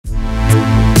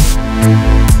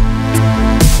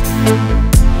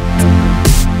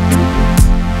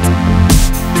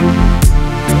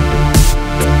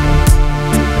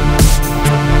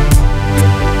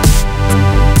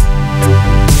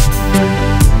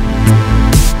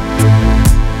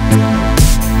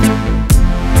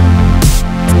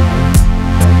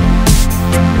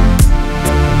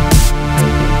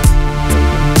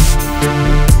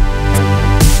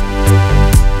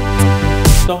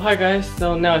guys,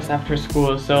 so now it's after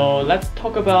school, so let's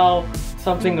talk about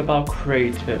something about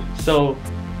creative. So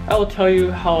I will tell you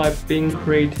how I've been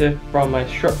creative from my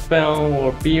short film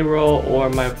or b-roll or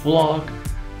my vlog.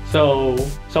 So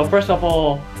first of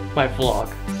all, my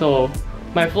vlog. So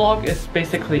my vlog is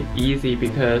basically easy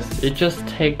because it just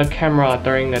takes a camera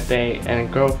during the day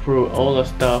and go through all the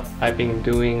stuff I've been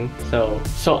doing. So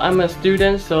I'm a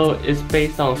student, so it's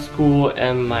based on school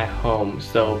and my home.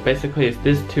 So basically it's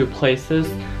these two places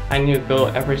I need to go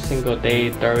every single day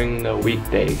during the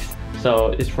weekdays. So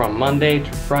it's from Monday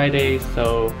to Friday,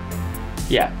 so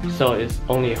yeah, so it's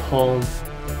only home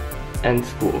and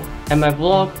school. And my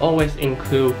vlog always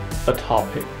include a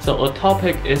topic. So a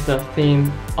topic is the theme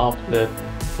of the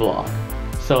vlog.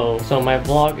 So my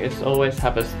vlog is always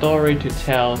have a story to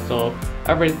tell. So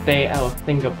every day I will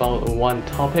think about one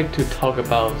topic to talk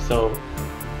about. So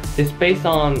it's based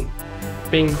on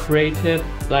being creative.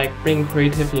 Like being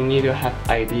creative, you need to have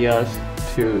ideas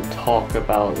to talk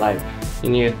about. Like you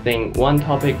need to think one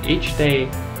topic each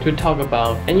day to talk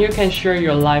about, and you can share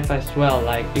your life as well.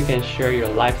 Like you can share your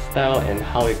lifestyle and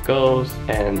how it goes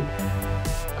and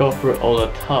go through all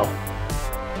the tough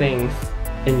things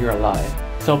in your life.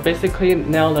 So basically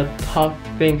now the tough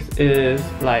things is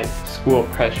like school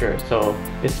pressure. So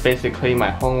it's basically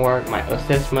my homework, my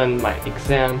assessment, my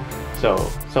exam. So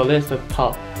this is the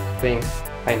tough things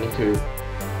I need to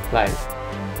like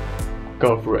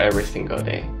go through every single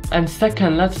day. And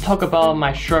second, let's talk about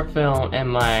my short film and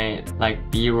my like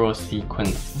b-roll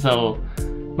sequence. So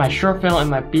my short film and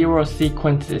my b-roll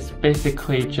sequence is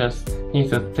basically just need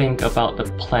to think about the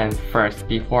plan first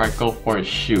before I go for a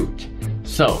shoot.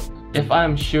 So if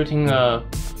I'm shooting a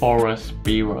forest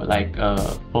b-roll, like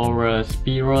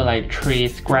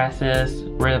trees, grasses,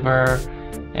 river,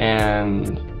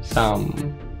 and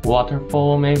some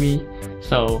waterfall maybe.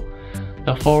 So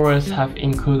the forest have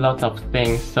include lots of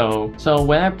things. So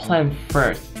when I plan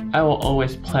first, I will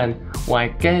always plan when I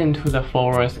get into the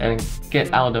forest and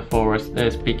get out of the forest.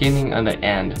 There's beginning and the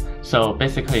end. So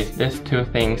basically it's these two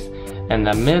things, and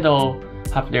the middle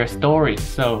have their stories.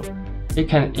 So it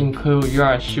can include you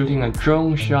are shooting a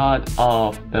drone shot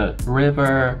of the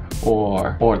river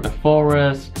or the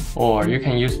forest, or you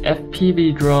can use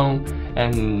FPV drone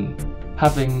and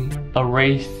having a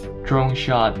race drone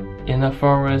shot in the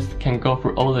forest, can go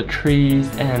through all the trees,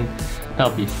 and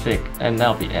that'll be sick and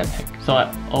that'll be epic. So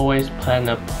I always plan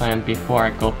a plan before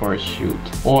I go for a shoot,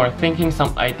 or thinking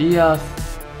some ideas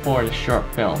for the short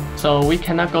film. So we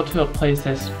cannot go to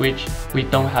places which we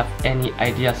don't have any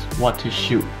ideas what to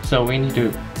shoot. So we need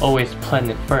to always plan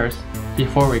it first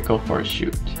before we go for a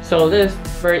shoot. So this is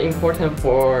very important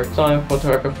for some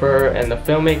photographer and the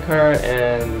filmmaker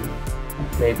and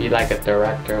maybe like a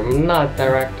director. I'm not a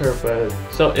director, but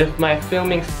so if my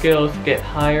filming skills get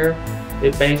higher,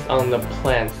 it's based on the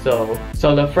plan. So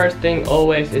the first thing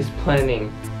always is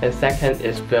planning, and second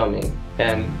is filming,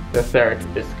 and the third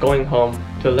is going home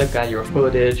to look at your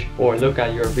footage or look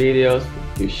at your videos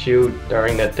you shoot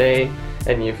during the day,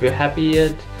 and if you're happy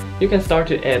it, you can start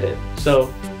to edit.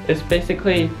 So it's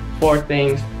basically four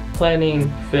things: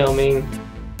 planning, filming,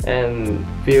 and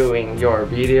viewing your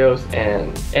videos, and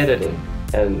editing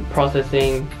and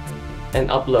processing and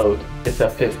upload is a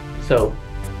fifth. So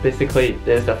basically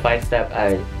there's a 5-step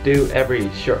I do every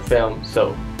short film.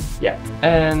 So yeah.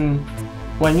 And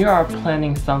when you are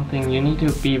planning something, you need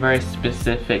to be very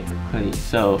specifically.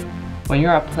 So when you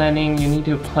are planning, you need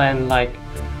to plan like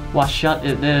what shot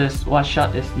is this, what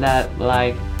shot is that.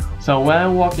 Like, so when I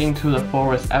walk into the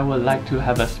forest, I would like to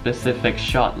have a specific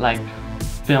shot, like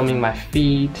filming my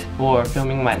feet or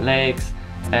filming my legs.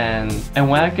 And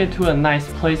when I get to a nice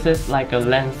places like a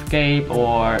landscape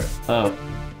or a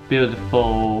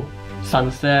beautiful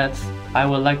sunsets, I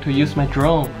would like to use my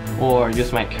drone or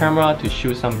use my camera to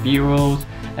shoot some b-rolls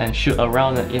and shoot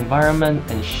around the environment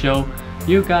and show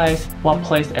you guys what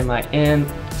place am I in.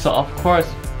 So of course,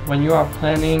 when you are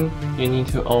planning, you need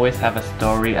to always have a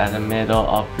story at the middle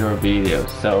of your video.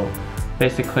 So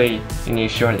basically you need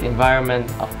to show the environment,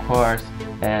 of course.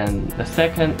 And the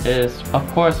second is, of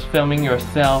course, filming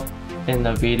yourself in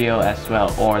the video as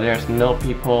well, or there's no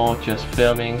people, just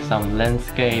filming some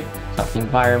landscape, some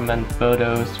environment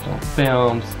photos, some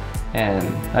films, and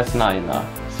that's not enough.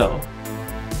 So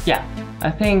yeah, I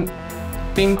think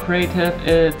being creative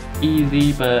is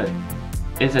easy but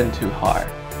isn't too hard,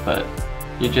 but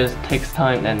it just takes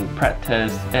time and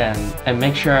practice and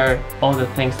make sure all the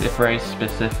things is very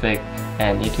specific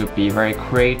and need to be very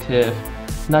creative.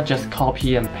 Not just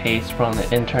copy and paste from the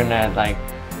internet, like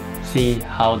see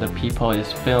how the people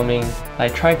is filming.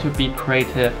 Like try to be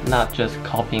creative, not just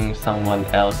copying someone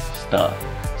else's stuff.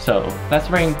 So that's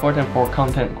very important for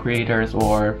content creators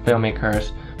or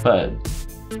filmmakers. But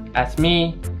as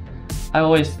me, I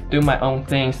always do my own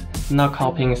things, not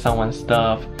copying someone's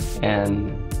stuff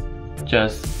and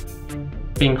just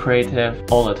being creative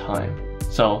all the time.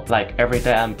 So like every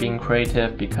day I'm being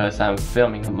creative because I'm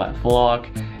filming my vlog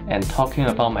and talking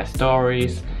about my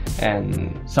stories,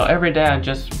 and so every day I'm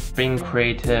just being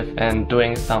creative and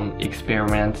doing some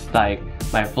experiments. Like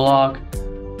my vlog,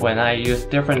 when I use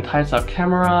different types of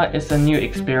camera, it's a new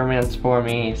experience for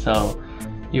me. So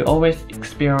you always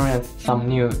experience some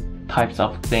new types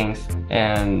of things,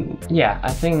 and yeah,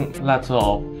 I think that's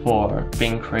all for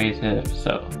being creative.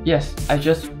 So yes, I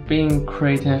just being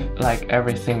creative like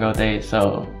every single day.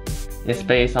 So it's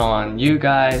based on you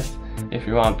guys. If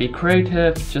you want to be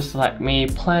creative just like me,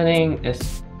 planning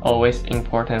is always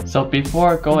important. So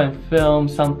before go and film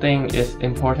something, it's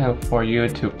important for you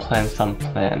to plan some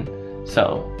plan.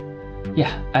 So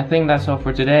yeah, I think that's all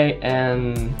for today,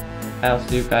 and I'll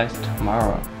see you guys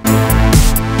tomorrow.